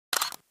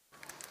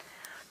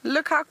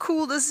Look how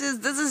cool this is.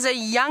 This is a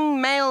young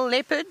male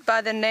leopard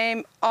by the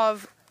name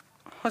of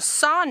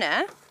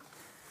Hosana.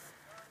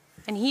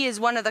 And he is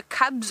one of the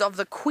cubs of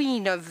the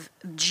Queen of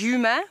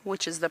Djuma,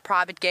 which is the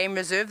private game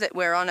reserve that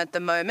we're on at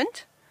the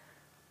moment.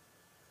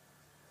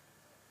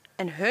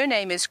 And her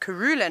name is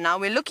Karula. Now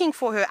we're looking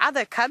for her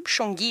other cub,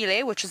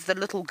 Shongile, which is the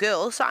little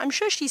girl. So I'm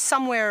sure she's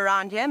somewhere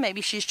around here.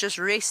 Maybe she's just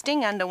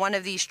resting under one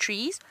of these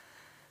trees.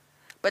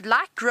 But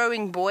like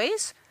growing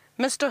boys,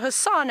 Mr.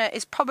 Hosana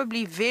is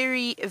probably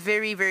very,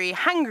 very, very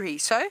hungry.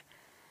 So,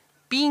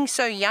 being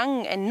so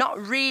young and not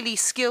really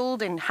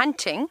skilled in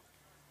hunting,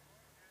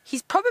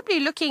 he's probably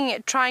looking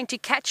at trying to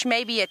catch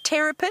maybe a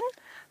terrapin,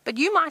 but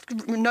you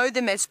might know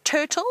them as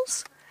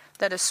turtles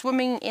that are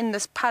swimming in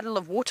this puddle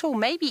of water, or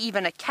maybe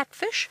even a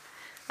catfish.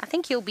 I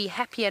think he'll be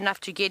happy enough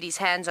to get his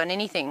hands on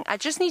anything. I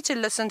just need to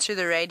listen to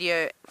the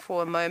radio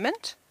for a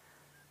moment.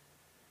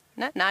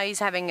 No, now he's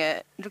having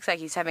looks like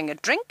he's having a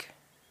drink.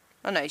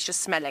 Oh no, he's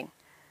just smelling.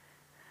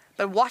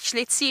 But watch,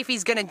 let's see if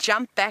he's going to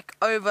jump back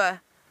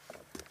over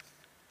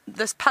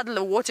this puddle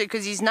of water,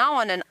 because he's now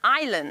on an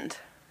island.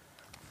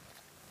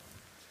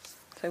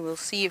 So we'll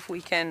see if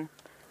we can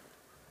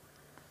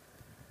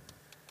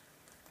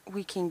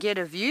get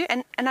a view.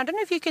 And I don't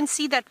know if you can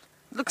see that,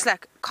 looks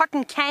like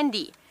cotton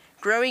candy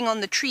growing on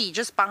the tree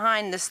just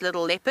behind this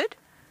little leopard.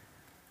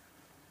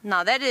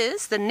 Now that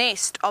is the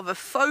nest of a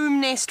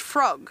foam nest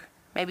frog.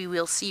 Maybe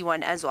we'll see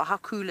one as well. How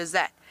cool is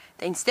that?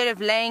 They, instead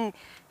of laying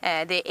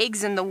their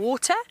eggs in the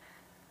water,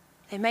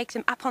 they make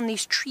them up on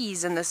these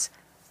trees in this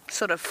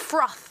sort of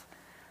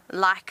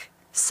froth-like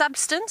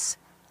substance.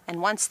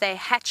 And once they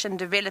hatch and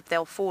develop,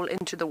 they'll fall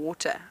into the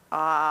water.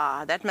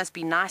 Ah, that must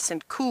be nice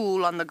and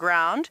cool on the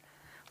ground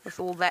with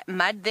all that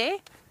mud there.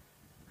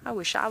 I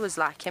wish I was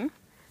like him.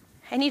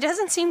 And he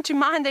doesn't seem to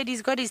mind that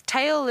he's got his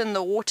tail in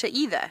the water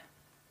either.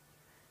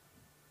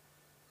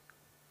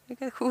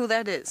 Look how cool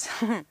that is.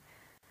 Look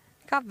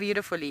how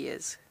beautiful he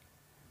is.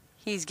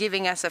 He's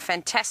giving us a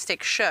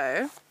fantastic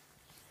show.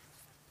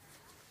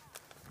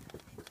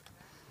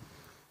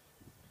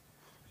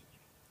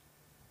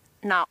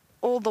 Now,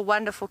 all the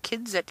wonderful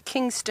kids at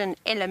Kingston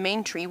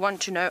Elementary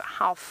want to know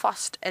how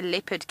fast a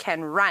leopard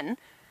can run.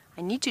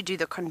 I need to do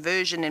the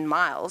conversion in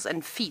miles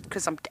and feet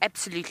because I'm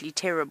absolutely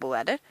terrible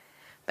at it.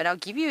 But I'll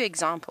give you an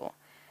example.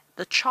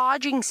 The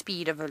charging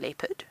speed of a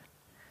leopard,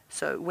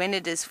 so when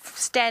it is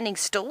standing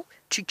still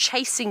to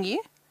chasing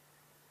you,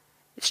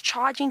 its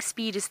charging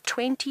speed is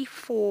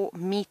 24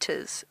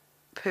 meters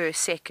per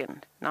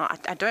second. Now,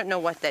 I don't know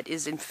what that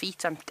is in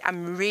feet.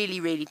 I'm really,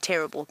 really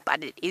terrible,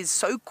 but it is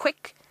so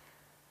quick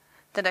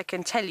that I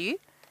can tell you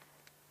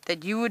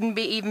that you wouldn't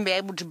even be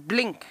able to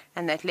blink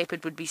and that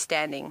leopard would be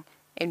standing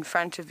in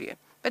front of you.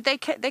 But they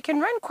can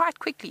run quite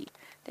quickly.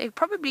 They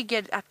probably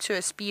get up to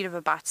a speed of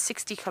about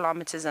 60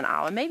 kilometers an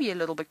hour, maybe a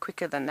little bit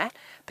quicker than that,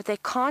 but they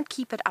can't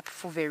keep it up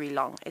for very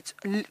long. It's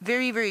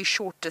very, very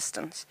short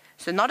distance.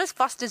 So not as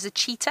fast as a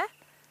cheetah.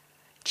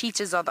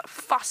 Cheetahs are the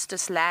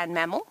fastest land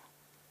mammal,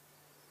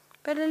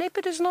 but a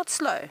leopard is not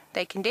slow.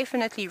 They can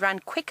definitely run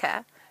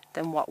quicker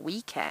than what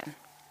we can.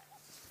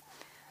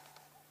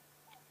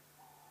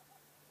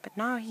 But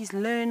now he's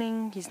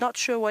learning. He's not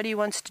sure what he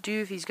wants to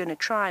do, if he's going to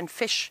try and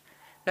fish.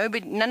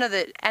 None of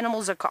the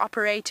animals are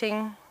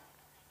cooperating.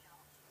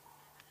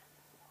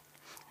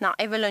 Now,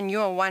 Evelyn,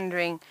 you're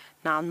wondering,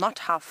 now not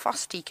how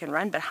fast he can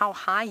run, but how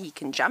high he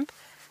can jump.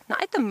 Now,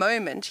 at the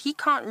moment, he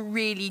can't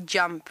really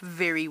jump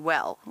very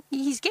well.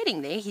 He's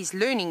getting there. He's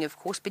learning, of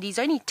course, but he's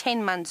only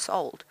 10 months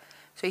old.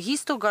 So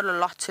he's still got a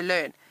lot to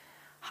learn.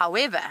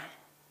 However,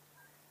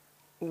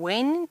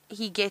 when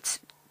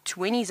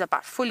he's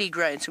about fully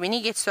grown, so when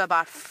he gets to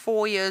about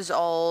 4 years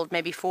old,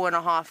 maybe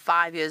 4.5,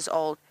 5 years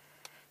old,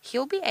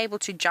 he'll be able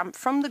to jump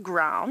from the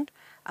ground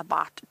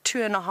about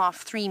 2.5,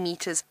 3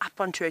 meters up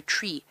onto a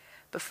tree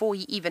before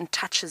he even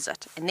touches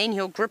it. And then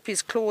he'll grip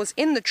his claws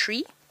in the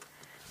tree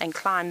and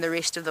climb the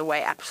rest of the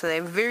way up. So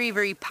they're very,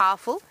 very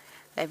powerful.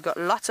 They've got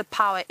lots of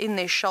power in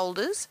their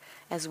shoulders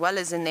as well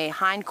as in their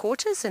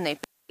hindquarters and their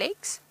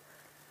legs.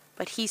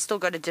 But he's still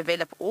got to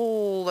develop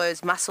all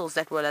those muscles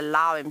that will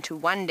allow him to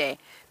one day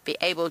be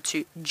able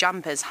to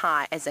jump as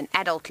high as an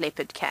adult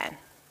leopard can.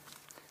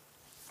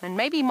 And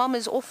maybe Mom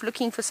is off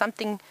looking for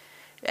something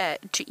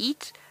to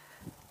eat,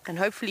 and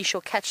hopefully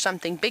she'll catch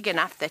something big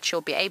enough that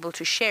she'll be able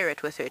to share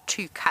it with her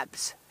 2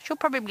 cubs. She'll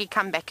probably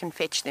come back and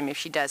fetch them if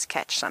she does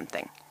catch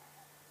something.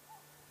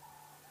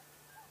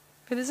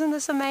 But isn't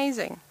this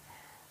amazing?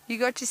 You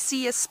got to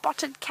see a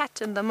spotted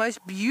cat, and the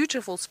most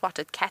beautiful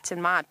spotted cat,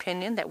 in my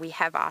opinion, that we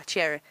have out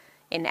here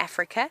in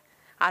Africa,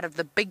 out of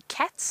the big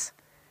cats.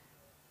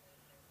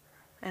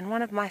 And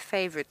one of my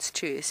favorites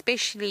too,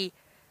 especially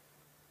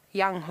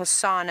young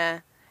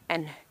Hosana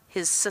and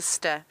his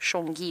sister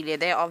Shongile.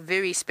 They are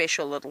very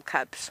special little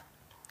cubs.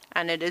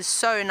 And it is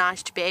so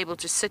nice to be able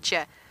to sit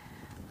here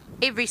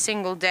every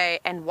single day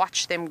and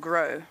watch them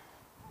grow.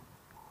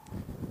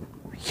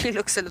 He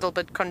looks a little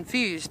bit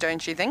confused,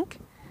 don't you think?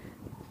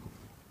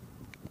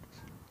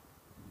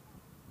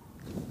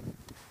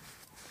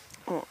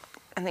 Oh,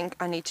 I think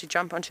I need to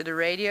jump onto the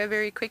radio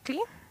very quickly.